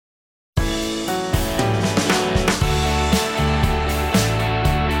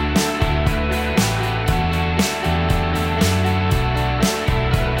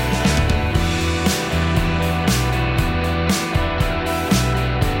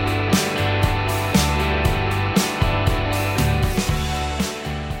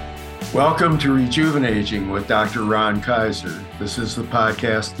Welcome to Rejuvenating with Dr. Ron Kaiser. This is the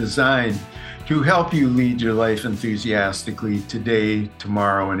podcast designed to help you lead your life enthusiastically today,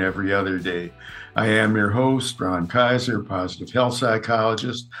 tomorrow, and every other day. I am your host, Ron Kaiser, positive health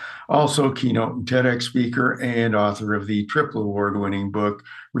psychologist, also keynote and TEDx speaker, and author of the triple award-winning book,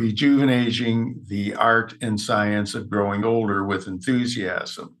 Rejuvenating: The Art and Science of Growing Older with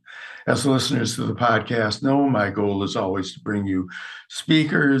Enthusiasm. As listeners to the podcast know, my goal is always to bring you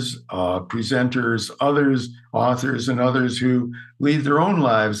speakers, presenters, authors, and others who lead their own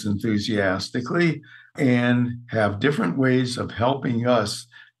lives enthusiastically and have different ways of helping us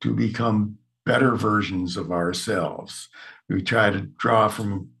to become better versions of ourselves. We try to draw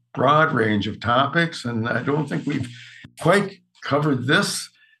from a broad range of topics, and I don't think we've quite covered this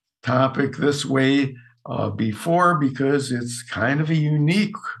topic this way before, because it's kind of a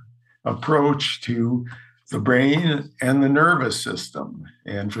unique approach to the brain and the nervous system.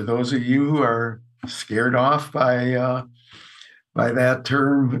 And for those of you who are scared off by that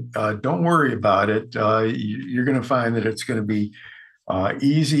term, don't worry about it. You're going to find that it's going to be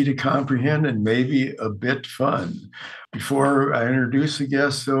easy to comprehend and maybe a bit fun. Before I introduce the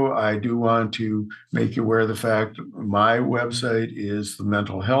guest, though, I do want to make you aware of the fact my website is the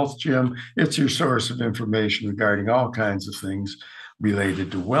Mental Health Gym. It's your source of information regarding all kinds of things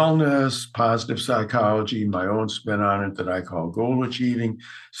related to wellness, positive psychology, my own spin on it that I call goal-achieving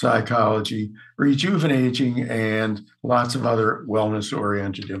psychology, rejuvenating, and lots of other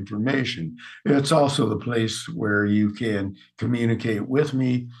wellness-oriented information. It's also the place where you can communicate with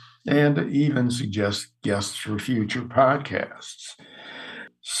me and even suggest guests for future podcasts.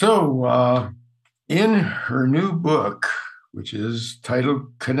 So in her new book, which is titled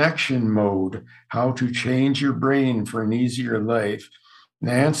Connection Mode: How to Change Your Brain for an Easier Life,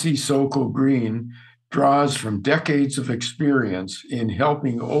 Nancy Sokol Green draws from decades of experience in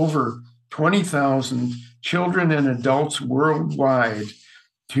helping over 20,000 children and adults worldwide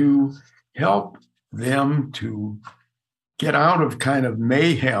to help them to get out of kind of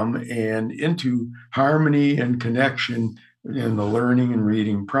mayhem and into harmony and connection in the learning and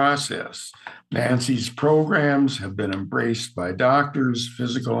reading process. Nancy's programs have been embraced by doctors,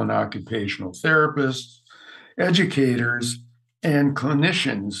 physical and occupational therapists, educators, and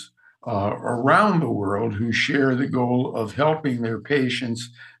clinicians around the world who share the goal of helping their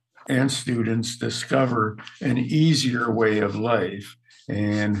patients and students discover an easier way of life.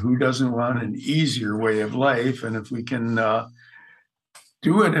 And who doesn't want an easier way of life? And if we can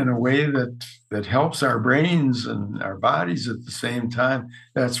do it in a way that helps our brains and our bodies at the same time,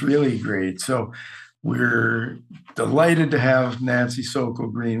 that's really great. So we're delighted to have Nancy Sokol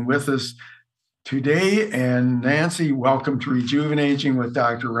Green with us today. And Nancy, welcome to Rejuvenating with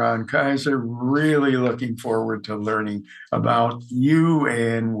Dr. Ron Kaiser. Really looking forward to learning about you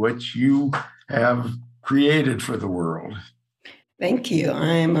and what you have created for the world. Thank you.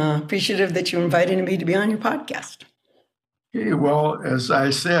 I'm appreciative that you invited me to be on your podcast. Okay, well, as I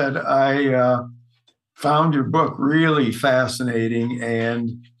said, I found your book really fascinating,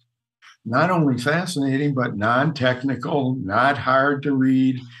 and not only fascinating, but non-technical, not hard to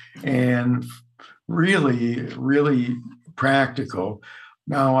read, and really, really practical.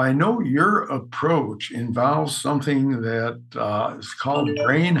 Now, I know your approach involves something that is called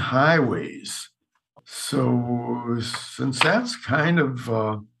brain highways. So since that's kind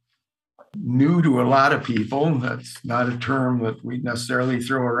of new to a lot of people, that's not a term that we necessarily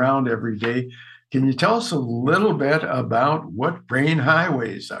throw around every day, can you tell us a little bit about what brain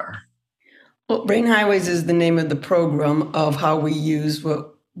highways are? Well, Brain Highways is the name of the program of how we use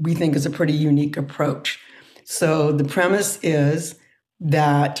what we think is a pretty unique approach. So the premise is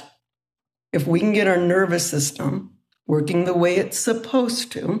that if we can get our nervous system working the way it's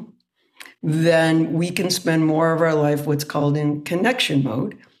supposed to, then we can spend more of our life what's called in connection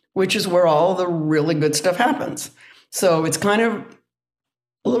mode, which is where all the really good stuff happens. So it's kind of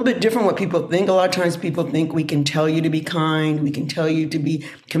a little bit different what people think. A lot of times people think we can tell you to be kind, we can tell you to be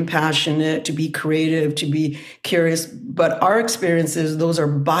compassionate, to be creative, to be curious. But our experience is those are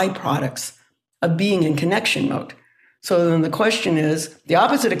byproducts of being in connection mode. So then the question is, the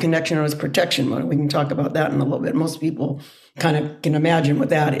opposite of connection mode is protection mode. We can talk about that in a little bit. Most people kind of can imagine what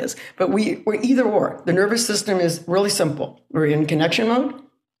that is. But we're either or. The nervous system is really simple. We're in connection mode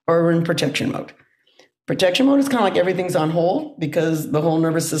or we're in protection mode. Protection mode is kind of like everything's on hold because the whole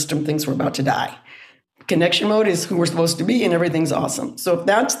nervous system thinks we're about to die. Connection mode is who we're supposed to be and everything's awesome. So if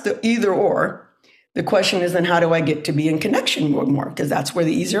that's the either or, the question is then how do I get to be in connection mode more? Because that's where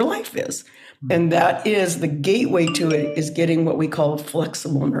the easier life is. And that is the gateway to it is getting what we call a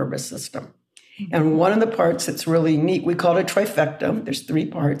flexible nervous system. And one of the parts that's really neat, we call it a trifecta. There's 3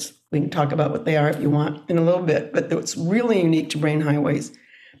 parts. We can talk about what they are if you want in a little bit. But what's really unique to Brain Highways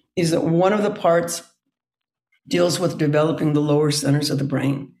is that one of the parts deals with developing the lower centers of the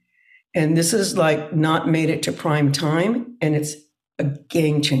brain. And this is like not made it to prime time, and it's a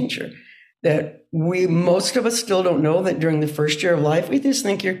game changer that most of us still don't know that during the first year of life, we just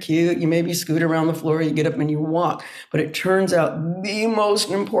think you're cute. You maybe scoot around the floor, you get up and you walk. But it turns out the most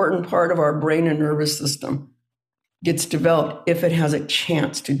important part of our brain and nervous system gets developed if it has a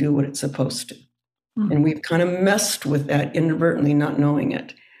chance to do what it's supposed to. And we've kind of messed with that inadvertently, not knowing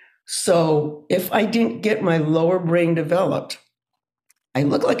it. So if I didn't get my lower brain developed, I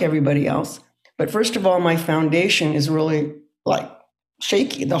look like everybody else. But first of all, my foundation is really like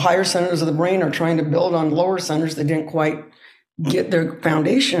shaky. The higher centers of the brain are trying to build on lower centers that didn't quite get their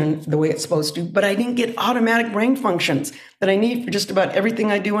foundation the way it's supposed to. But I didn't get automatic brain functions that I need for just about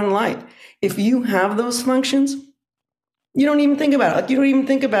everything I do in life. If you have those functions, you don't even think about it. Like you don't even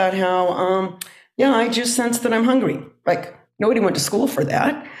think about how, I just sense that I'm hungry. Like nobody went to school for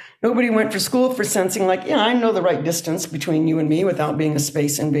that. Nobody went for school for sensing like, I know the right distance between you and me without being a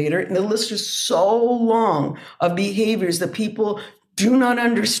space invader. And the list is so long of behaviors that people do not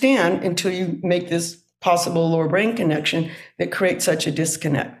understand until you make this possible lower brain connection that creates such a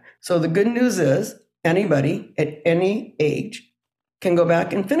disconnect. So the good news is anybody at any age can go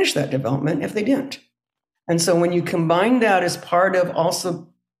back and finish that development if they didn't. And so when you combine that as part of also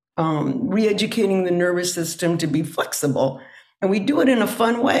re-educating the nervous system to be flexible, and we do it in a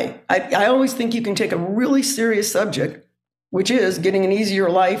fun way. I always think you can take a really serious subject, which is getting an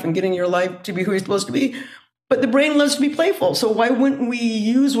easier life and getting your life to be who you're supposed to be. But the brain loves to be playful. So why wouldn't we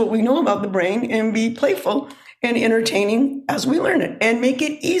use what we know about the brain and be playful and entertaining as we learn it and make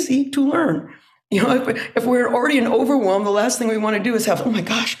it easy to learn? If we're already in overwhelm, the last thing we want to do is have, oh my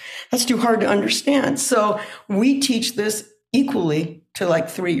gosh, that's too hard to understand. So we teach this equally to like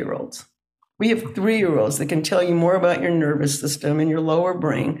 3-year-olds. We have 3-year-olds that can tell you more about your nervous system and your lower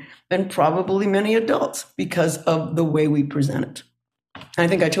brain than probably many adults because of the way we present it. I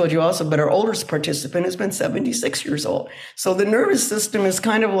think I told you also, but our oldest participant has been 76 years old. So the nervous system is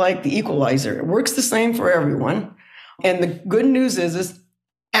kind of like the equalizer. It works the same for everyone. And the good news is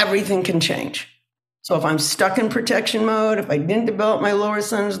everything can change. So if I'm stuck in protection mode, if I didn't develop my lower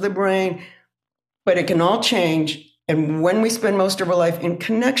centers of the brain, but it can all change. And when we spend most of our life in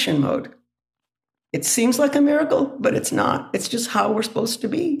connection mode, it seems like a miracle, but it's not. It's just how we're supposed to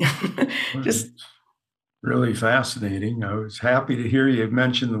be. Just really fascinating. I was happy to hear you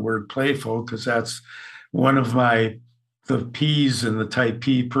mention the word playful because that's one of the P's in the type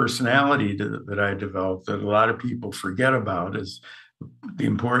P personality that I developed that a lot of people forget about is the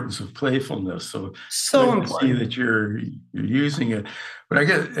importance of playfulness. So important. I see that you're using it. But I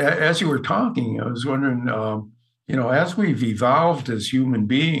guess as you were talking, I was wondering, as we've evolved as human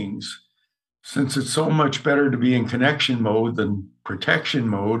beings, since it's so much better to be in connection mode than protection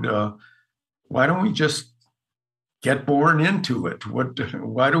mode, why don't we just get born into it?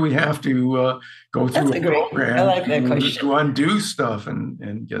 Why do we have to go through a program I like that question. To undo stuff and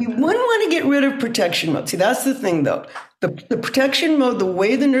get? You wouldn't want to get rid of protection mode. See, that's the thing, though. The protection mode, the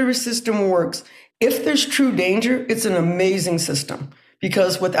way the nervous system works, if there's true danger, it's an amazing system.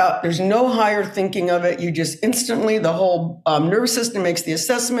 Because there's no higher thinking of it. You just instantly, the whole nervous system makes the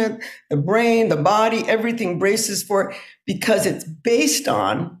assessment, the brain, the body, everything braces for it because it's based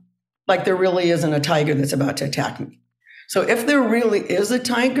on, like there really isn't a tiger that's about to attack me. So if there really is a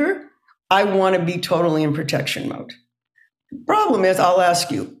tiger, I want to be totally in protection mode. The problem is, I'll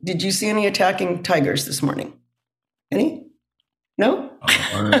ask you, did you see any attacking tigers this morning? Any? No?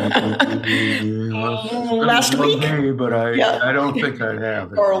 Last week? But I don't think I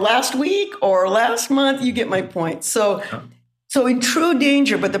have. Or last week or last month, you get my point. So in true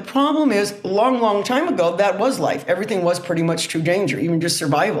danger, but the problem is long time ago, that was life. Everything was pretty much true danger, even just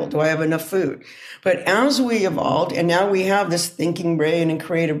survival. Do I have enough food? But as we evolved and now we have this thinking brain and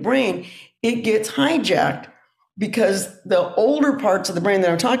creative brain, it gets hijacked because the older parts of the brain that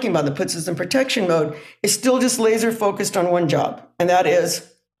I'm talking about that puts us in protection mode is still just laser focused on one job. And that is,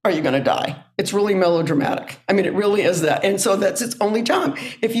 are you going to die? It's really melodramatic. I mean, it really is that. And so that's its only job.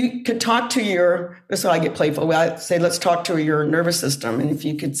 If you could talk to this is how I get playful. I say, let's talk to your nervous system. And if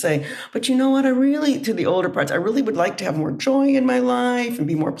you could say, but you know what, to the older parts, I really would like to have more joy in my life and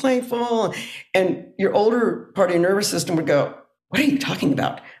be more playful. And your older part of your nervous system would go, what are you talking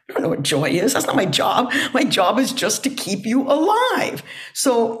about? I don't know what joy is. That's not my job. My job is just to keep you alive.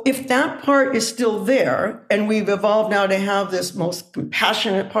 So if that part is still there, and we've evolved now to have this most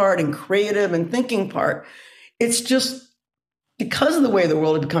compassionate part and creative and thinking part, it's just because of the way the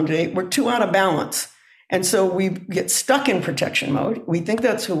world has become today, we're too out of balance. And so we get stuck in protection mode. We think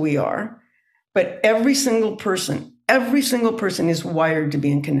that's who we are. But every single person is wired to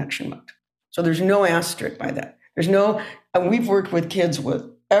be in connection mode. So there's no asterisk by that. And we've worked with kids with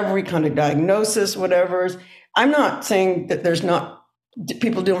every kind of diagnosis, whatever. I'm not saying that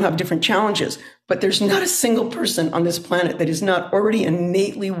people don't have different challenges, but there's not a single person on this planet that is not already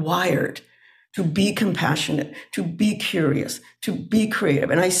innately wired to be compassionate, to be curious, to be creative.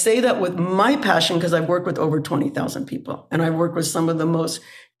 And I say that with my passion because I've worked with over 20,000 people, and I've worked with some of the most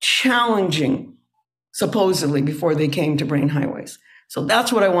challenging, supposedly, before they came to Brain Highways. So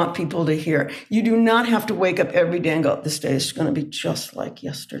that's what I want people to hear. You do not have to wake up every day and go, this day is going to be just like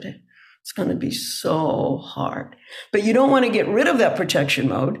yesterday. It's going to be so hard. But you don't want to get rid of that protection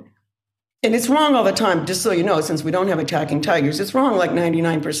mode. And it's wrong all the time, just so you know, since we don't have attacking tigers. It's wrong like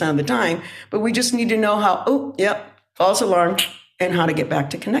 99% of the time. But we just need to know how, false alarm, and how to get back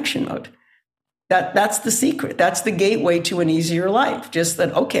to connection mode. That's the secret. That's the gateway to an easier life. Just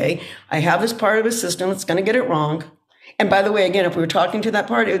that, okay, I have this part of a system that's going to get it wrong. And by the way, again, if we were talking to that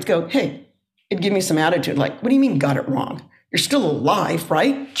part, it would go, hey, it'd give me some attitude like, what do you mean got it wrong? You're still alive,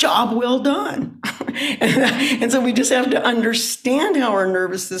 right? Job well done. And so we just have to understand how our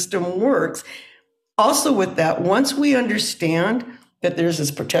nervous system works. Also with that, once we understand that there's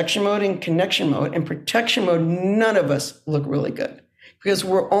this protection mode and connection mode, and protection mode, none of us look really good because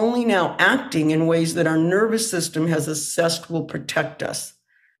we're only now acting in ways that our nervous system has assessed will protect us,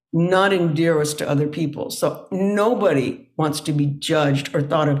 not endear us to other people. So nobody wants to be judged or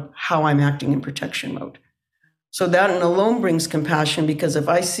thought of how I'm acting in protection mode. So that alone brings compassion, because if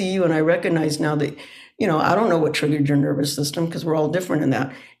I see you and I recognize now that, I don't know what triggered your nervous system because we're all different in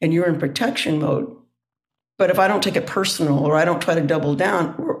that, and you're in protection mode. But if I don't take it personal or I don't try to double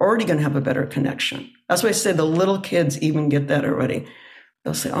down, we're already going to have a better connection. That's why I say the little kids even get that already.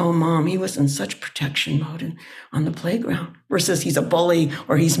 They'll say, oh, Mom, he was in such protection mode on the playground versus he's a bully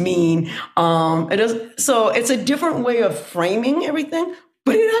or he's mean. So it's a different way of framing everything,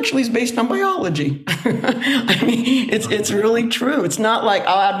 but it actually is based on biology. I mean, it's really true. It's not like,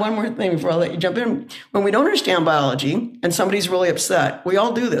 I'll add one more thing before I let you jump in. When we don't understand biology and somebody's really upset, we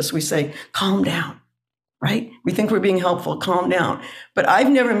all do this. We say, calm down, right? We think we're being helpful, calm down. But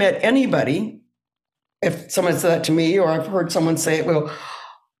I've never met anybody, if someone said that to me, or I've heard someone say it, well,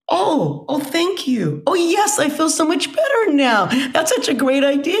 oh, thank you. Oh, yes, I feel so much better now. That's such a great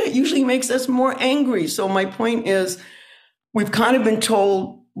idea. It usually makes us more angry. So my point is, we've kind of been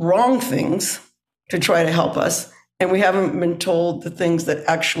told wrong things to try to help us, and we haven't been told the things that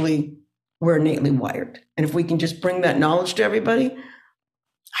actually we're innately wired. And if we can just bring that knowledge to everybody,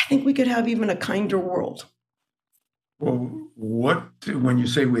 I think we could have even a kinder world. Well, when you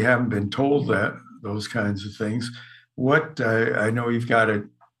say we haven't been told those kinds of things, I know you've got a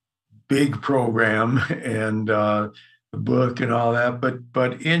big program and the book and all that,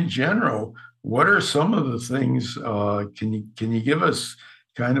 but in general, what are some of the things? Can you give us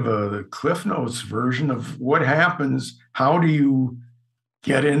kind of a Cliff Notes version of what happens? How do you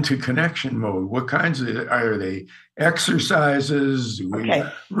get into connection mode? What kinds are they? Exercises? Do we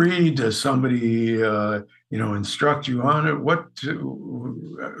read? Does somebody instruct you on it?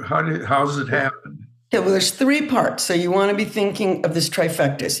 How does it happen? Yeah, well, there's three parts. So you want to be thinking of this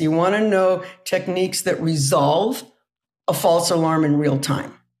trifecta. So you want to know techniques that resolve a false alarm in real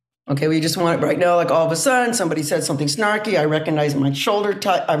time. Okay, we just want it right now, like all of a sudden somebody said something snarky. I recognize my shoulder.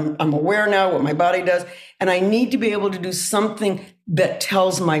 I'm aware now what my body does. And I need to be able to do something that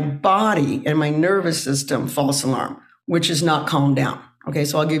tells my body and my nervous system false alarm, which is not calm down. Okay,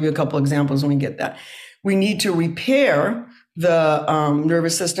 so I'll give you a couple examples when we get that. We need to repair the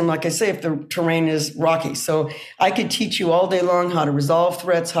nervous system, like I say, if the terrain is rocky. So I could teach you all day long how to resolve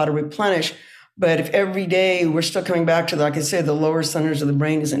threats, how to replenish. But if every day we're still coming back to, like I say, the lower centers of the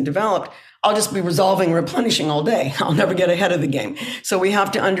brain isn't developed, I'll just be resolving, replenishing all day. I'll never get ahead of the game. So we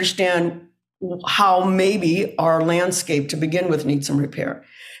have to understand how maybe our landscape to begin with needs some repair.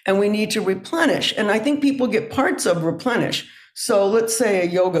 And we need to replenish. And I think people get parts of replenish. So let's say a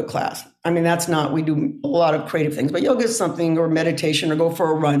yoga class. I mean, we do a lot of creative things, but yoga is something, or meditation, or go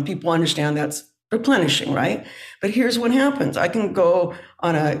for a run. People understand that's replenishing, right? But here's what happens. I can go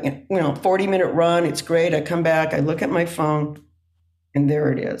on a 40-minute run. It's great. I come back, I look at my phone, and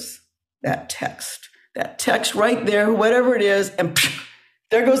there it is, that text right there, whatever it is, and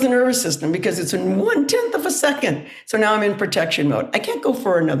there goes the nervous system, because it's in 1/10 of a second. So now I'm in protection mode. I can't go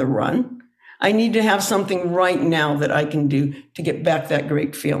for another run. I need to have something right now that I can do to get back that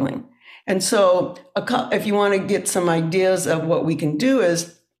great feeling. And so if you want to get some ideas of what we can do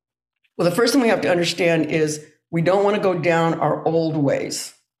is, well, the first thing we have to understand is We don't want to go down our old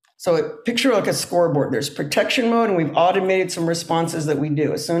ways. So picture like a scoreboard. There's protection mode, and we've automated some responses that we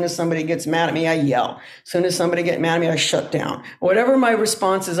do. As soon as somebody gets mad at me, I yell. As soon as somebody gets mad at me, I shut down. Whatever my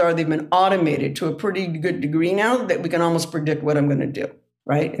responses are, they've been automated to a pretty good degree now that we can almost predict what I'm going to do,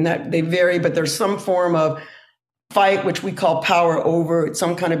 right? And that they vary, but there's some form of fight, which we call power over. It's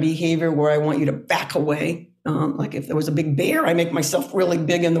some kind of behavior where I want you to back away. Like if there was a big bear, I make myself really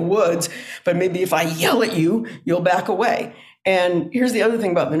big in the woods, but maybe if I yell at you, you'll back away. And here's the other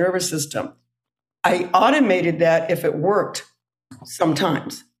thing about the nervous system. I automated that if it worked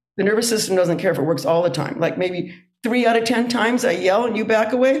sometimes. The nervous system doesn't care if it works all the time. Like maybe 3 out of 10 times I yell and you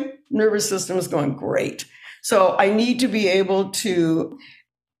back away, nervous system is going great. So I need to be able to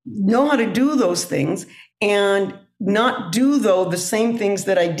know how to do those things and not do, though, the same things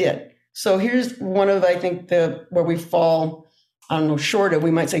that I did. So here's one of, I think, where we fall, I don't know, short of, we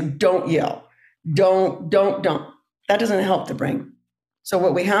might say, don't yell. Don't. That doesn't help the brain. So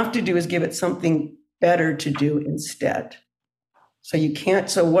what we have to do is give it something better to do instead. So you can't,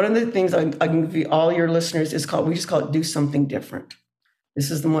 so one of the things I can give you, all your listeners, is we just call it do something different.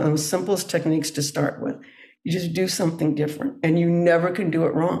 This is one of the most simplest techniques to start with. You just do something different, and you never can do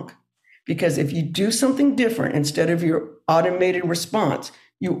it wrong. Because if you do something different instead of your automated response,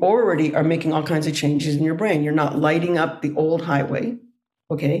 you already are making all kinds of changes in your brain. You're not lighting up the old highway,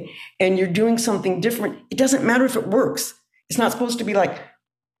 okay? And you're doing something different. It doesn't matter if it works. It's not supposed to be like,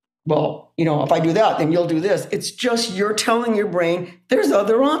 well, if I do that, then you'll do this. It's just you're telling your brain there's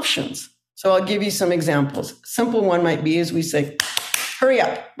other options. So I'll give you some examples. Simple one might be as we say, hurry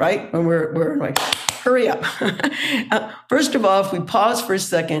up, right? When we're like, hurry up. First of all, if we pause for a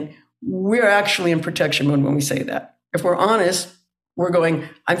second, we're actually in protection mode when we say that. If we're honest, we're going,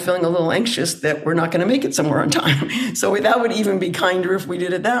 I'm feeling a little anxious that we're not going to make it somewhere on time. So that would even be kinder if we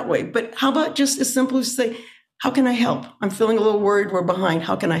did it that way. But how about just as simple as say, how can I help? I'm feeling a little worried. We're behind.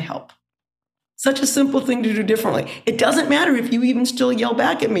 How can I help? Such a simple thing to do differently. It doesn't matter if you even still yell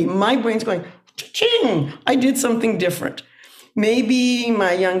back at me. My brain's going, ching, I did something different. Maybe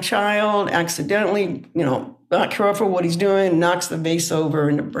my young child accidentally, not careful what he's doing, knocks the vase over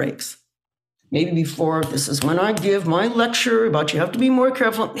and it breaks. Maybe before, this is when I give my lecture about you have to be more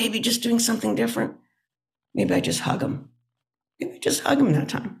careful, maybe just doing something different. Maybe I just hug him. Maybe just hug him that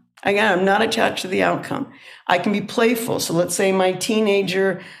time. Again, I'm not attached to the outcome. I can be playful. So let's say my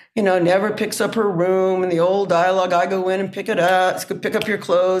teenager, never picks up her room, and the old dialogue, I go in and pick it up, pick up your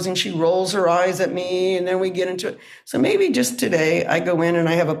clothes, and she rolls her eyes at me, and then we get into it. So maybe just today, I go in and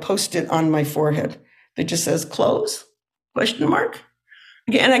I have a Post-it on my forehead that just says clothes, ?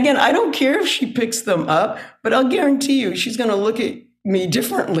 And again, I don't care if she picks them up, but I'll guarantee you she's going to look at me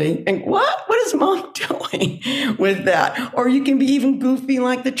differently and what is mom doing with that? Or you can be even goofy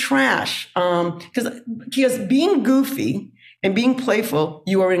like the trash. Because being goofy and being playful,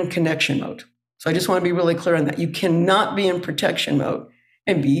 you are in connection mode. So I just want to be really clear on that. You cannot be in protection mode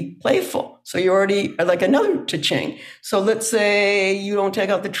and be playful. So you already are like another cha-ching. So let's say you don't take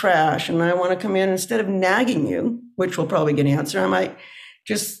out the trash and I want to come in, instead of nagging you, which will probably get an answer, I might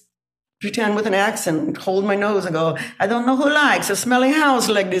just pretend with an accent and hold my nose and go, I don't know who likes a smelly house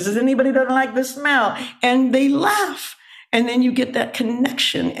like this. Does anybody don't like the smell? And they laugh. And then you get that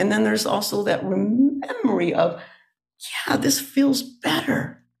connection. And then there's also that memory of, yeah, this feels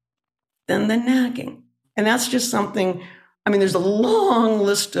better than the nagging. And that's just something, there's a long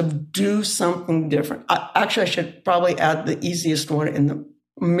list of do something different. I should probably add the easiest one and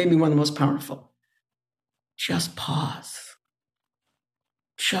maybe one of the most powerful. Just pause.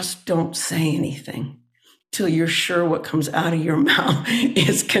 Just don't say anything till you're sure what comes out of your mouth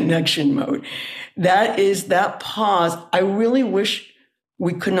is connection mode. That is that pause. I really wish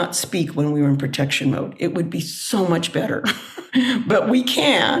we could not speak when we were in protection mode. It would be so much better, but we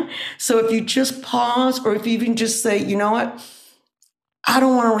can. So if you just pause, or if you even just say, you know what? I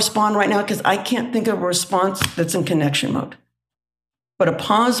don't want to respond right now because I can't think of a response that's in connection mode. But a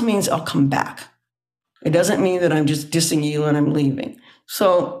pause means I'll come back. It doesn't mean that I'm just dissing you and I'm leaving.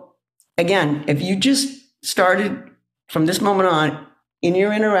 So again, if you just started from this moment on in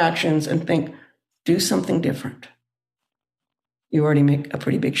your interactions and think, do something different, you already make a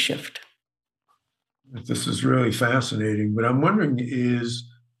pretty big shift. This is really fascinating, but I'm wondering, is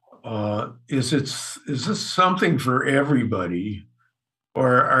this something for everybody,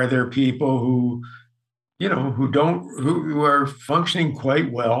 or are there people who are functioning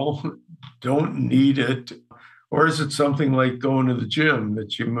quite well, don't need it? Or is it something like going to the gym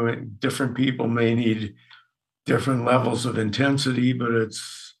that different people may need different levels of intensity, but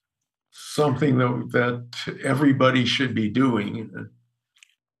it's something that everybody should be doing?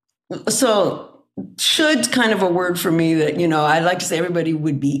 So should's kind of a word for me that, I'd like to say everybody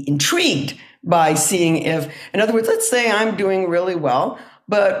would be intrigued by seeing if, in other words, let's say I'm doing really well,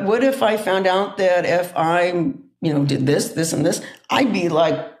 but what if I found out that if I, did this, and this, I'd be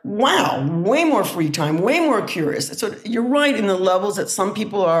like, wow, way more free time, way more curious. So you're right in the levels that some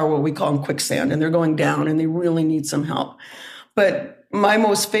people are what we call in quicksand, and they're going down and they really need some help. But my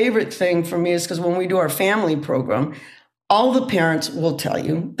most favorite thing for me is because when we do our family program, all the parents will tell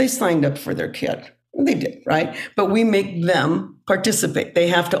you they signed up for their kid. They did, right? But we make them participate. They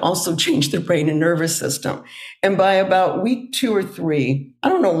have to also change their brain and nervous system. And by about week 2 or 3, I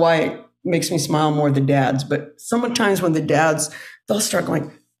don't know why it makes me smile more, the dads, but sometimes when the dads, they'll start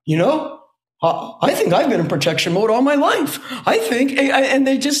going, I think I've been in protection mode all my life. I think, and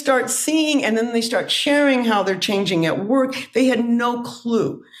they just start seeing, and then they start sharing how they're changing at work. They had no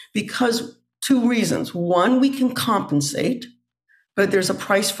clue because 2 reasons. One, we can compensate, but there's a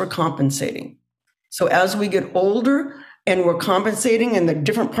price for compensating. So as we get older and we're compensating and the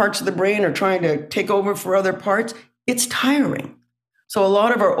different parts of the brain are trying to take over for other parts, it's tiring. So a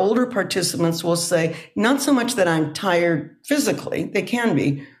lot of our older participants will say, not so much that I'm tired physically, they can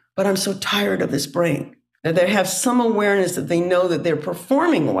be, but I'm so tired of this brain, that they have some awareness that they know that they're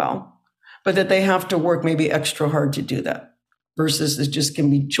performing well, but that they have to work maybe extra hard to do that versus it just can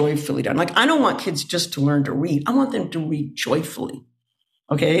be joyfully done. Like, I don't want kids just to learn to read. I want them to read joyfully.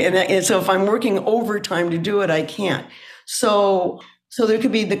 Okay. And so if I'm working overtime to do it, I can't. So there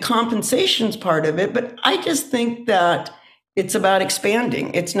could be the compensations part of it, but I just think that it's about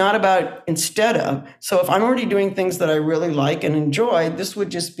expanding. It's not about instead of. So if I'm already doing things that I really like and enjoy, this would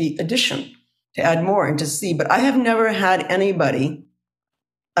just be addition to add more and to see. But I have never had anybody,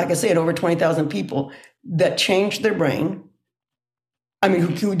 like I said, over 20,000 people that changed their brain. I mean,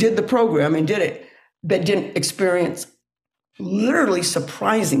 who did the program and did it, that didn't experience literally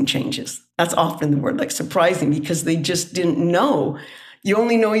surprising changes. That's often the word, like surprising, because they just didn't know. You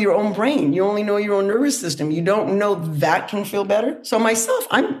only know your own brain. You only know your own nervous system. You don't know that can feel better. So myself,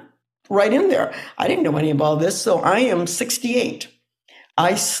 I'm right in there. I didn't know any of all this. So I am 68.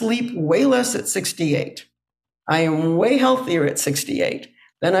 I sleep way less at 68. I am way healthier at 68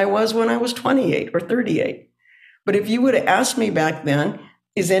 than I was when I was 28 or 38. But if you would have asked me back then,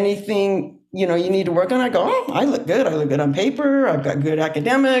 is anything you need to work on? I go, I look good. I look good on paper. I've got good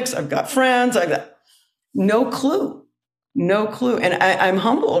academics. I've got friends. I've got no clue. And I'm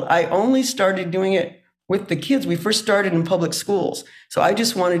humbled. I only started doing it with the kids. We first started in public schools. So I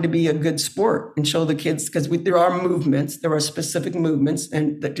just wanted to be a good sport and show the kids, because there are movements, there are specific movements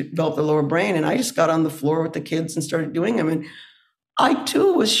and that develop the lower brain. And I just got on the floor with the kids and started doing them. And I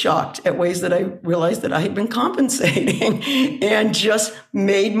too was shocked at ways that I realized that I had been compensating and just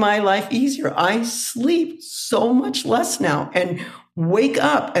made my life easier. I sleep so much less now and wake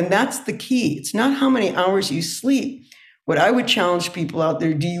up. And that's the key. It's not how many hours you sleep. What I would challenge people out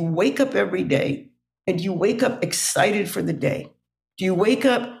there, do you wake up every day and do you wake up excited for the day? Do you wake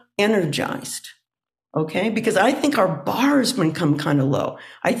up energized? Okay, because I think our bar has become kind of low.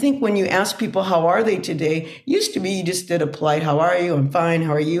 I think when you ask people, how are they today? Used to be you just did a polite, how are you? I'm fine.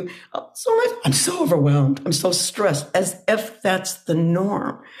 How are you? Oh, so much. I'm so overwhelmed. I'm so stressed, as if that's the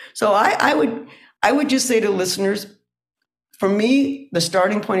norm. So I would just say to listeners, for me, the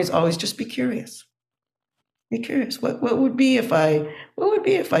starting point is always just be curious. Be curious. What would be if I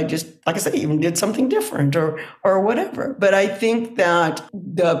just, like I said, even did something different or whatever. But I think that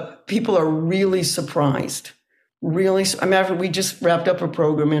the people are really surprised. Really, I mean, we just wrapped up a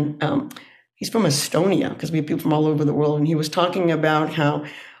program, and he's from Estonia, because we have people from all over the world, and he was talking about how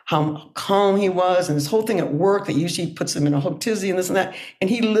calm he was, and this whole thing at work that usually puts him in a whole tizzy and this and that. And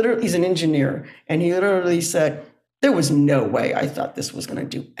he's an engineer, and he literally said, there was no way I thought this was going to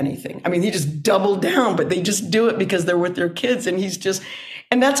do anything. I mean, he just doubled down, but they just do it because they're with their kids, and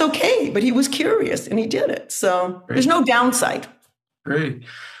and that's okay. But he was curious and he did it. So There's no downside. Great.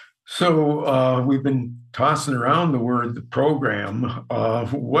 So we've been tossing around the program.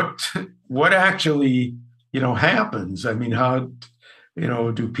 What actually, happens? I mean, how,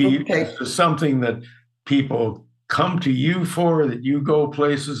 do people, is this something that people come to you for, that you go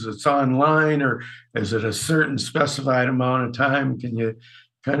places, it's online, or is it a certain specified amount of time? Can you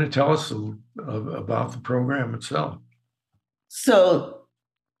kind of tell us about the program itself? So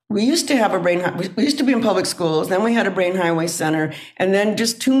we used to have we used to be in public schools, then we had a Brain Highway Center, and then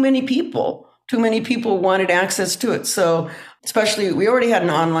just too many people wanted access to it. So especially, we already had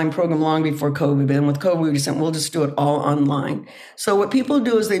an online program long before COVID, but then with COVID, we just said, we'll just do it all online. So what people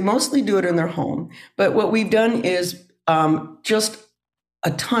do is they mostly do it in their home. But what we've done is just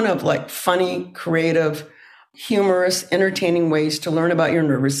a ton of like funny, creative humorous, entertaining ways to learn about your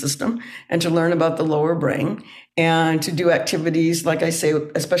nervous system and to learn about the lower brain and to do activities, like I say,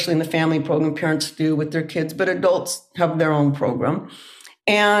 especially in the family program, parents do with their kids, but adults have their own program.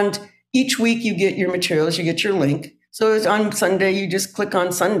 And each week you get your materials, you get your link. So it's on Sunday, you just click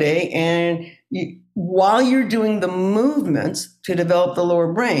on Sunday, and while you're doing the movements to develop the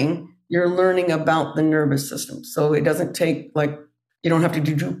lower brain, you're learning about the nervous system. So it doesn't take you don't have to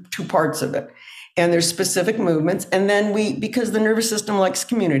do two parts of it. And there's specific movements. And then because the nervous system likes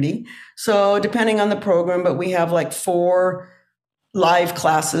community. So depending on the program, but we have 4 live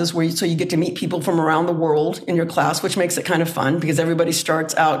classes so you get to meet people from around the world in your class, which makes it kind of fun because everybody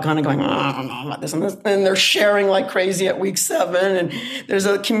starts out kind of going, I don't know about this and this. And they're sharing like crazy at week 7. And there's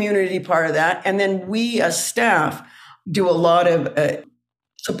a community part of that. And then we as staff do a lot of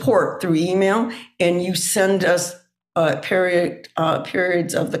support through email. And you send us periods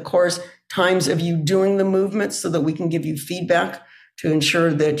of the course, times of you doing the movements so that we can give you feedback to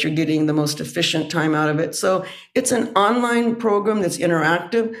ensure that you're getting the most efficient time out of it. So it's an online program that's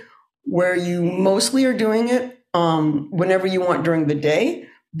interactive where you mostly are doing it whenever you want during the day,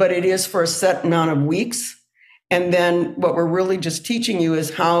 but it is for a set amount of weeks. And then what we're really just teaching you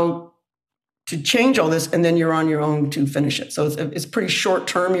is how to change all this, and then you're on your own to finish it. So it's pretty short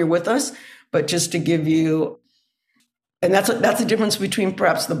term you're with us, but just to give you, and that's the difference between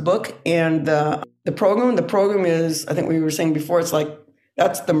perhaps the book and the program. The program is, I think we were saying before, it's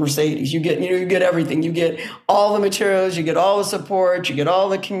that's the Mercedes. You get everything. You get all the materials, you get all the support, you get all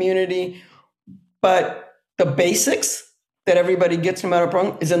the community. But the basics that everybody gets no matter what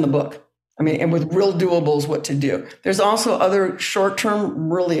program is in the book. I mean, and with real doables, what to do. There's also other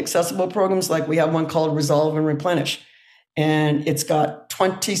short-term, really accessible programs. Like we have one called Resolve and Replenish. And it's got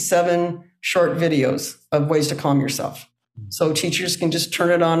 27 short videos of ways to calm yourself. So teachers can just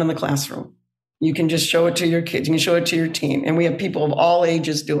turn it on in the classroom. You can just show it to your kids. You can show it to your team. And we have people of all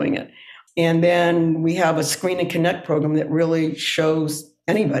ages doing it. And then we have a Screen and Connect program that really shows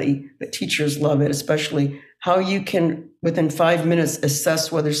anybody, that teachers love it, especially how you can, within 5 minutes,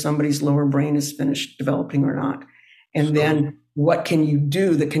 assess whether somebody's lower brain is finished developing or not. And then what can you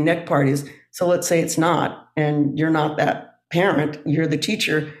do? The Connect part is, so let's say it's not, and you're not that parent, you're the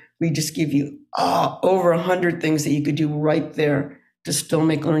teacher. We just give you over 100 things that you could do right there to still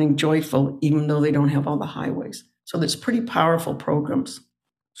make learning joyful, even though they don't have all the highways. So there's pretty powerful programs.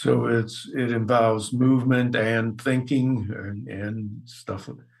 So it involves movement and thinking and stuff.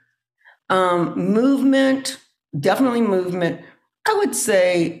 Movement, definitely movement. I would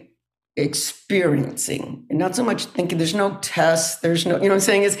say experiencing, and not so much thinking. There's no tests. There's no, what I'm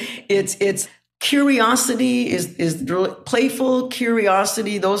saying is it's curiosity is really playful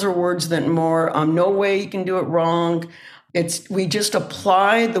curiosity. Those are words that more, no way you can do it wrong. We just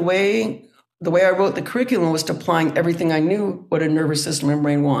apply the way I wrote the curriculum was to applying everything I knew what a nervous system and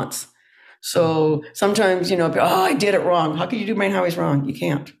brain wants. So sometimes, I did it wrong. How could you do brain highways wrong? You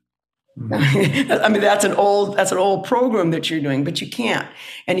can't. Mm-hmm. I mean, that's an old program that you're doing, but you can't.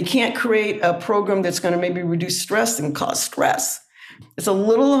 And you can't create a program that's going to maybe reduce stress and cause stress. It's a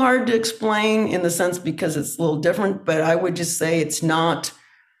little hard to explain in the sense because it's a little different, but I would just say it's not,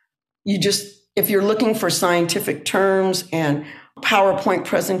 if you're looking for scientific terms and PowerPoint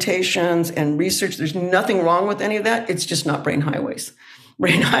presentations and research, there's nothing wrong with any of that. It's just not brain highways.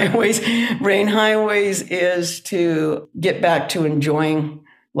 Brain highways is to get back to enjoying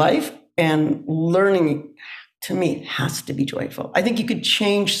life, and learning, to me, has to be joyful. I think you could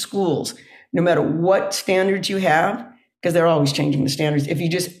change schools no matter what standards you have, because they're always changing the standards, if you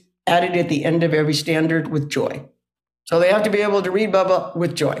just added at the end of every standard with joy. So they have to be able to read blah, blah,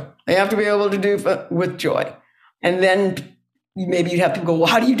 with joy. They have to be able to do with joy. And then maybe you'd have to go, well,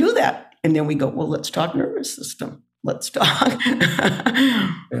 how do you do that? And then we go, well, let's talk nervous system. Let's talk.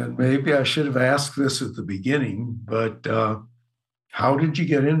 And maybe I should have asked this at the beginning, but how did you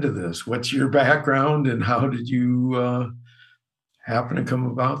get into this? What's your background and how did you happen to come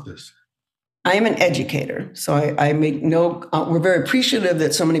about this? I am an educator, so I make we're very appreciative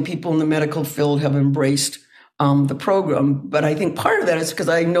that so many people in the medical field have embraced the program, but I think part of that is because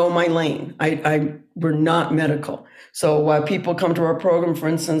I know my lane. We're not medical. So while people come to our program, for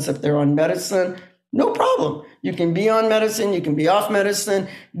instance, if they're on medicine, no problem. You can be on medicine, you can be off medicine.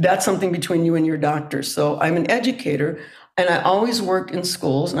 That's something between you and your doctor. So I'm an educator, and I always work in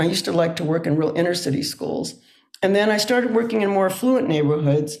schools, and I used to like to work in real inner city schools. And then I started working in more affluent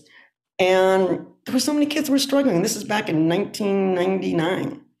neighborhoods, and there were so many kids who were struggling. This is back in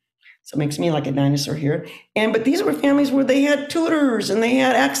 1999. So it makes me like a dinosaur here. But these were families where they had tutors and they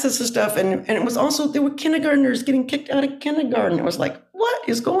had access to stuff. And it was also, there were kindergartners getting kicked out of kindergarten. It was like, what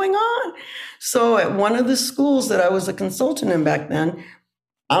is going on? So at one of the schools that I was a consultant in back then,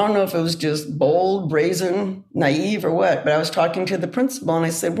 I don't know if it was just bold, brazen, naive or what, but I was talking to the principal and I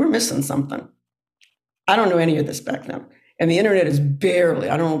said, we're missing something. I don't know any of this back then. And the internet is barely,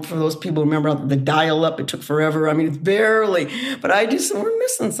 I don't know for those people who remember the dial up, it took forever. I mean, it's barely, but I just said, we're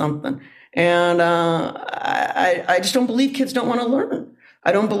missing something. And I just don't believe kids don't want to learn.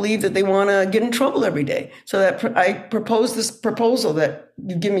 I don't believe that they want to get in trouble every day. So that I proposed this proposal that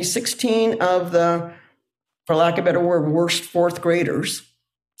you give me 16 of the, for lack of a better word, worst fourth graders.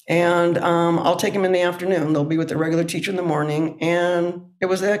 And I'll take them in the afternoon. They'll be with the regular teacher in the morning. And it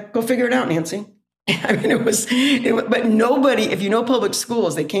was go figure it out, Nancy. I mean, but nobody, if you know public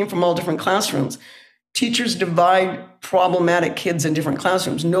schools, they came from all different classrooms. Teachers divide problematic kids in different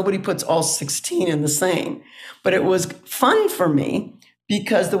classrooms. Nobody puts all 16 in the same. But it was fun for me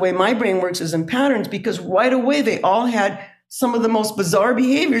because the way my brain works is in patterns, because right away they all had some of the most bizarre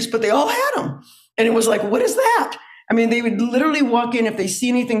behaviors, but they all had them. And it was like, what is that? I mean, they would literally walk in. If they see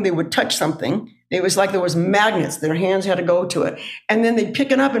anything, they would touch something. It was like there was magnets. Their hands had to go to it. And then they'd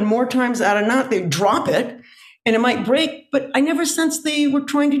pick it up, and more times out of not, they'd drop it, and it might break. But I never sensed they were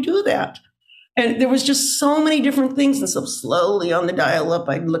trying to do that. And there was just so many different things. And so slowly on the dial-up,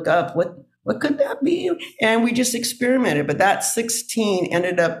 I'd look up, what could that be? And we just experimented. But that 16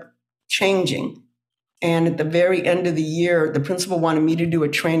 ended up changing. And at the very end of the year, the principal wanted me to do a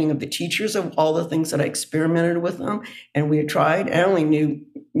training of the teachers of all the things that I experimented with them. And we had tried. I only knew,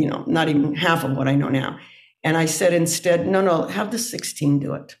 not even half of what I know now. And I said instead, no, have the 16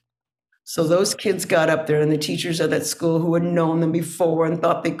 do it. So those kids got up there, and the teachers at that school who had known them before and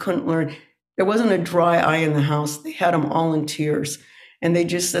thought they couldn't learn, there wasn't a dry eye in the house. They had them all in tears. And they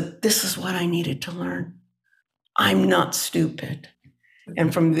just said, this is what I needed to learn. I'm not stupid.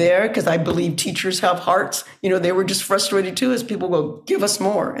 And from there, because I believe teachers have hearts, they were just frustrated too as people go, give us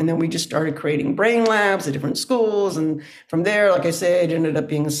more. And then we just started creating brain labs at different schools. And from there, like I said, it ended up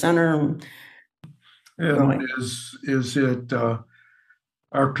being a center. And is it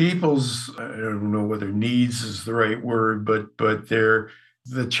our people's, I don't know whether needs is the right word, but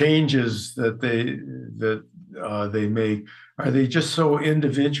the changes that they make, are they just so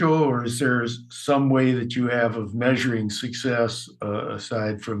individual, or is there some way that you have of measuring success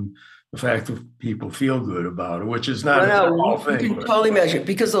aside from the fact that people feel good about it, which is not a small thing? You can totally measure it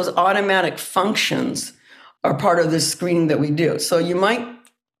because those automatic functions are part of this screening that we do. So you might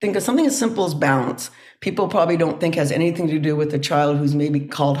think of something as simple as balance. People probably don't think has anything to do with a child who's maybe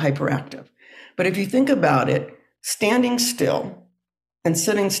called hyperactive. But if you think about it, standing still and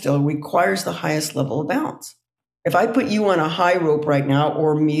sitting still requires the highest level of balance. If I put you on a high rope right now,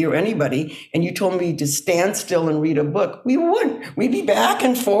 or me or anybody, and you told me to stand still and read a book, we wouldn't. We'd be back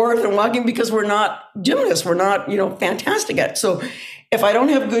and forth and walking because we're not gymnasts. We're not, fantastic at it. So if I don't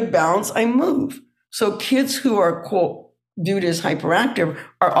have good balance, I move. So kids who are, quote, viewed as hyperactive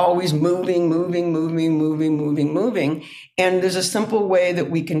are always moving. And there's a simple way that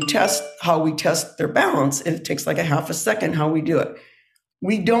we can test how we test their balance. And it takes like a half a second how we do it.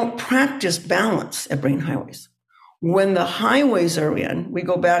 We don't practice balance at Brain Highways. When the highways are in, we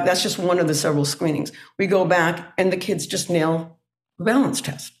go back. That's just one of the several screenings. We go back and the kids just nail the balance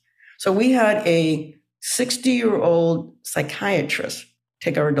test. So we had a 60-year-old psychiatrist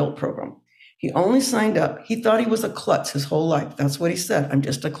take our adult program. He only signed up. He thought he was a klutz his whole life. That's what he said. I'm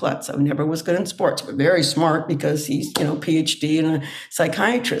just a klutz. I never was good in sports, but very smart because he's, PhD and a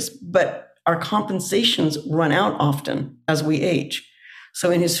psychiatrist. But our compensations run out often as we age. So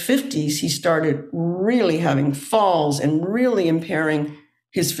in his 50s, he started really having falls and really impairing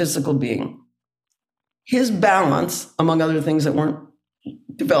his physical being. His balance, among other things that weren't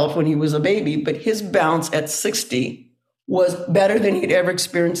developed when he was a baby, but his balance at 60 was better than he'd ever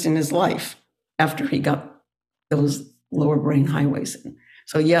experienced in his life after he got those lower brain highways in.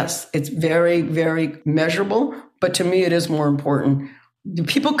 So yes, it's very, very measurable, but to me, it is more important.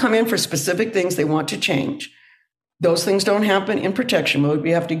 People come in for specific things they want to change. Those things don't happen in protection mode.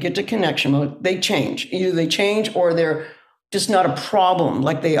 We have to get to connection mode. They change. Either they change or they're just not a problem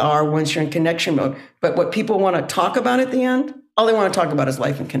like they are once you're in connection mode. But what people want to talk about at the end, all they want to talk about is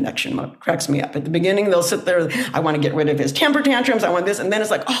life in connection mode. Cracks me up. At the beginning, they'll sit there, I want to get rid of his temper tantrums. I want this. And then it's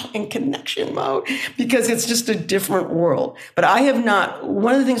like, in connection mode, because it's just a different world. But I have not,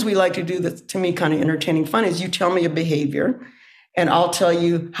 one of the things we like to do that's to me kind of entertaining fun is you tell me a behavior, and I'll tell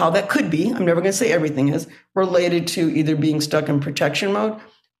you how that could be, I'm never going to say everything is, related to either being stuck in protection mode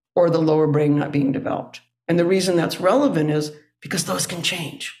or the lower brain not being developed. And the reason that's relevant is because those can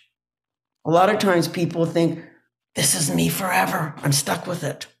change. A lot of times people think, this is me forever. I'm stuck with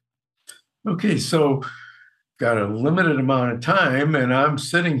it. Okay, so got a limited amount of time, and I'm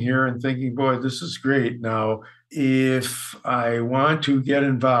sitting here and thinking, boy, this is great. Now, if I want to get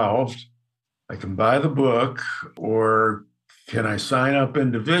involved, I can buy the book, or can I sign up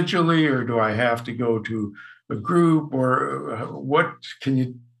individually, or do I have to go to a group, or what? Can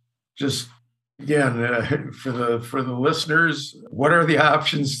you just again for the listeners, what are the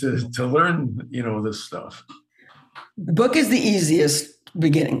options to learn this stuff? The book is the easiest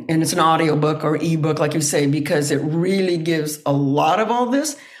beginning, and it's an audio book or ebook, like you say, because it really gives a lot of all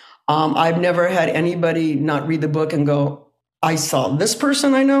this. I've never had anybody not read the book and go, I saw this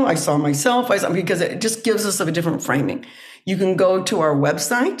person I know, I saw myself, because it just gives us a different framing. You can go to our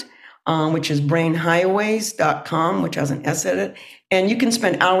website, which is brainhighways.com, which has an S in it, and you can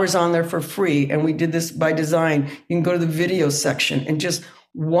spend hours on there for free. And we did this by design. You can go to the video section and just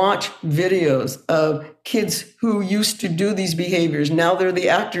watch videos of kids who used to do these behaviors. Now they're the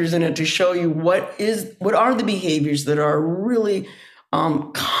actors in it to show you what are the behaviors that are really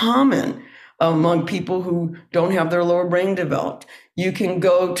common among people who don't have their lower brain developed. You can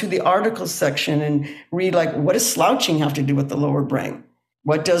go to the article section and read, like, what does slouching have to do with the lower brain?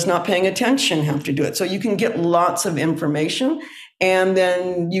 What does not paying attention have to do with it? So you can get lots of information, and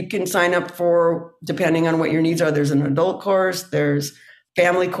then you can sign up for, depending on what your needs are. There's an adult course, there's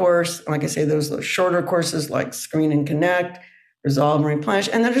family course. Like I say, there's those shorter courses like Screen and Connect, Resolve and Replenish,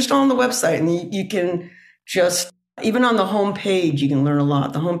 and they're just all on the website. And you can just, even on the home page, you can learn a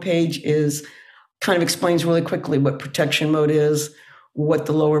lot. The home page kind of explains really quickly what protection mode is, what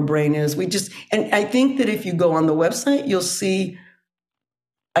the lower brain is. And I think that if you go on the website, you'll see,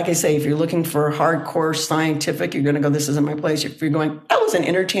 like I say, if you're looking for hardcore scientific, you're going to go, this isn't my place. If you're going, that was an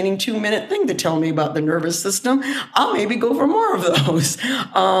entertaining 2-minute thing to tell me about the nervous system, I'll maybe go for more of those.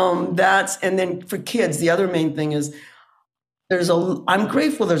 And then for kids, the other main thing is I'm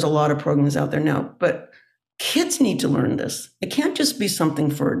grateful there's a lot of programs out there now, but kids need to learn this. It can't just be something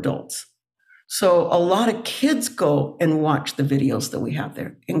for adults. So a lot of kids go and watch the videos that we have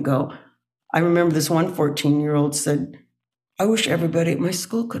there and go, I remember this one 14-year-old said, I wish everybody at my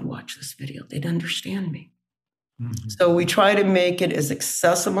school could watch this video. They'd understand me. Mm-hmm. So we try to make it as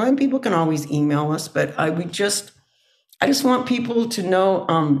accessible, and people can always email us, but I just want people to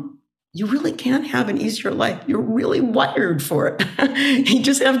know you really can have an easier life. You're really wired for it. You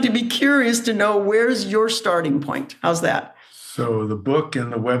just have to be curious to know, where's your starting point. How's that? So the book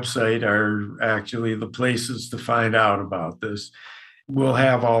and the website are actually the places to find out about this. We'll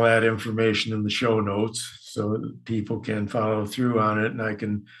have all that information in the show notes so that people can follow through on it. And I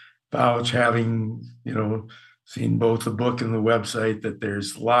can vouch, having, seen both the book and the website, that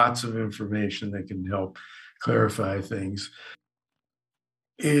there's lots of information that can help clarify things.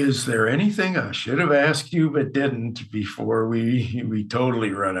 Is there anything I should have asked you but didn't before we totally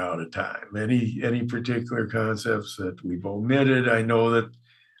run out of time? Any particular concepts that we've omitted? I know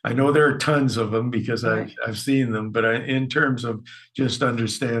there are tons of them because I've seen them, but in terms of just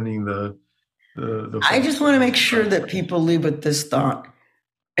understanding the I just want to make sure that people leave with this thought,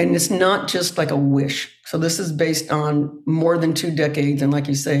 and it's not just like a wish. So this is based on more than 2 decades, and like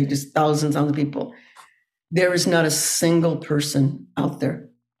you say, just thousands of people. There is not a single person out there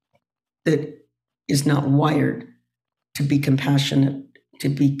that is not wired to be compassionate, to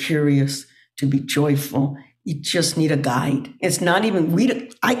be curious, to be joyful. You just need a guide. It's not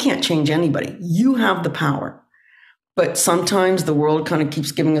even, I can't change anybody. You have the power. But sometimes the world kind of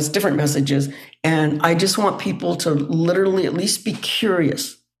keeps giving us different messages. And I just want people to literally at least be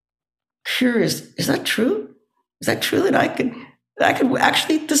curious. Curious, is that true? Is that true that I could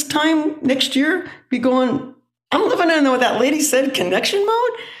actually this time next year be going, I'm living in what that lady said, connection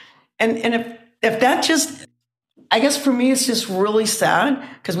mode? And if that just, I guess for me, it's just really sad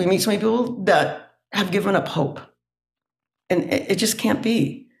because we meet so many people that have given up hope. And it just can't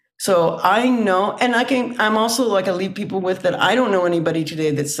be. So I know, and I'm also like, I leave people with that. I don't know anybody today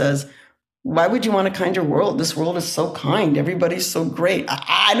that says, why would you want a kinder world? This world is so kind. Everybody's so great.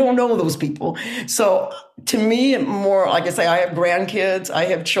 I don't know those people. So to me, more, like I say, I have grandkids, I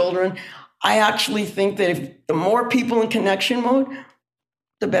have children. I actually think that if the more people in connection mode,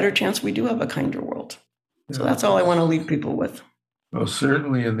 the better chance we do have a kinder world. So that's all I want to leave people with. Well,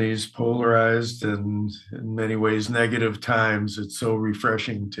 certainly in these polarized and in many ways negative times, it's so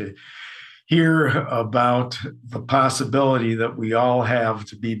refreshing to hear about the possibility that we all have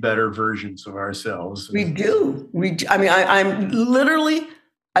to be better versions of ourselves. We do. I'm literally,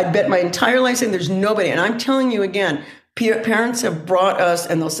 I bet my entire life saying there's nobody. And I'm telling you again, parents have brought us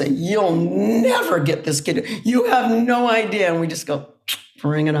and they'll say, you'll never get this kid. You have no idea. And we just go,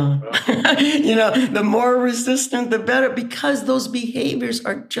 bring it on. The more resistant, the better, because those behaviors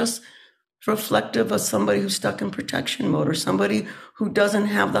are just reflective of somebody who's stuck in protection mode or somebody who doesn't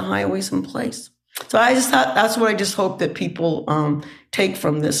have the highways in place. So I just thought that's what I just hope that people take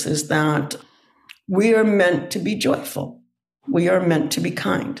from this, is that we are meant to be joyful. We are meant to be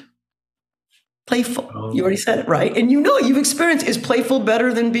kind. Playful. You already said it, right? And you've experienced, is playful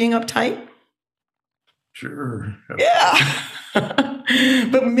better than being uptight? Sure. Yeah.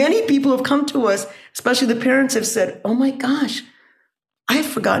 But many people have come to us, especially the parents, have said, oh my gosh, I've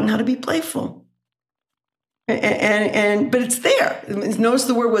forgotten how to be playful. But it's there. Notice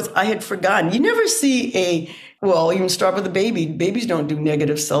the word was, I had forgotten. You never see even start with a baby. Babies don't do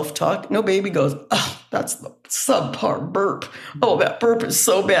negative self-talk. No baby goes, oh, that's the subpar burp. Oh, that burp is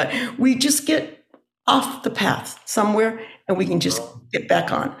so bad. We just get off the path somewhere and we can just get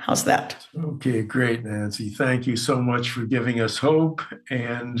back on. How's that? Okay, great, Nancy. Thank you so much for giving us hope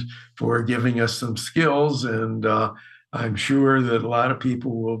and for giving us some skills. And I'm sure that a lot of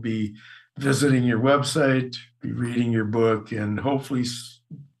people will be visiting your website, be reading your book, and hopefully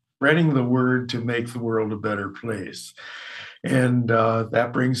spreading the word to make the world a better place. And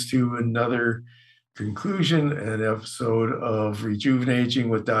that brings to another conclusion, an episode of Rejuvenating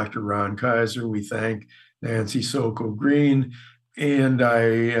with Dr. Ron Kaiser. We thank Nancy Sokol Green, and I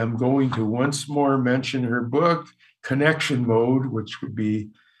am going to once more mention her book, Connection Mode, which would be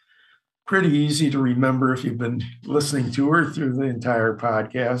pretty easy to remember if you've been listening to her through the entire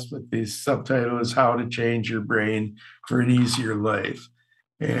podcast, but the subtitle is How to Change Your Brain for an Easier Life.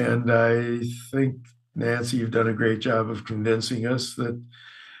 And I think, Nancy, you've done a great job of convincing us that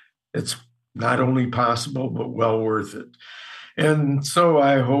it's not only possible, but well worth it. And so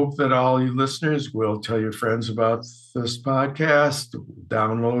I hope that all you listeners will tell your friends about this podcast,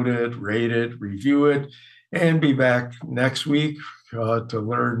 download it, rate it, review it, and be back next week to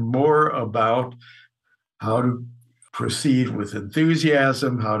learn more about how to proceed with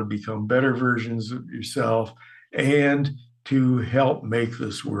enthusiasm, how to become better versions of yourself, and to help make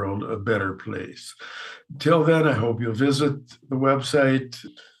this world a better place. Until then, I hope you'll visit the website,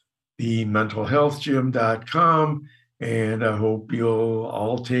 thementalhealthgym.com, and I hope you'll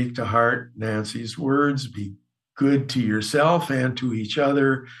all take to heart Nancy's words. Be good to yourself and to each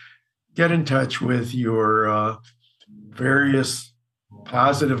other. Get in touch with your various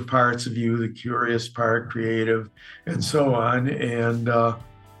positive parts of you, the curious part, creative, and so on, and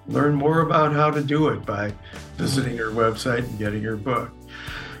learn more about how to do it by visiting her website and getting her book.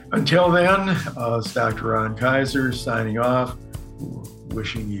 Until then, it's Dr. Ron Kaiser signing off,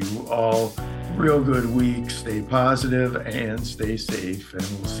 wishing you all a real good week. Stay positive and stay safe, and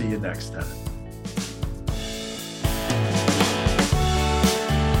we'll see you next time.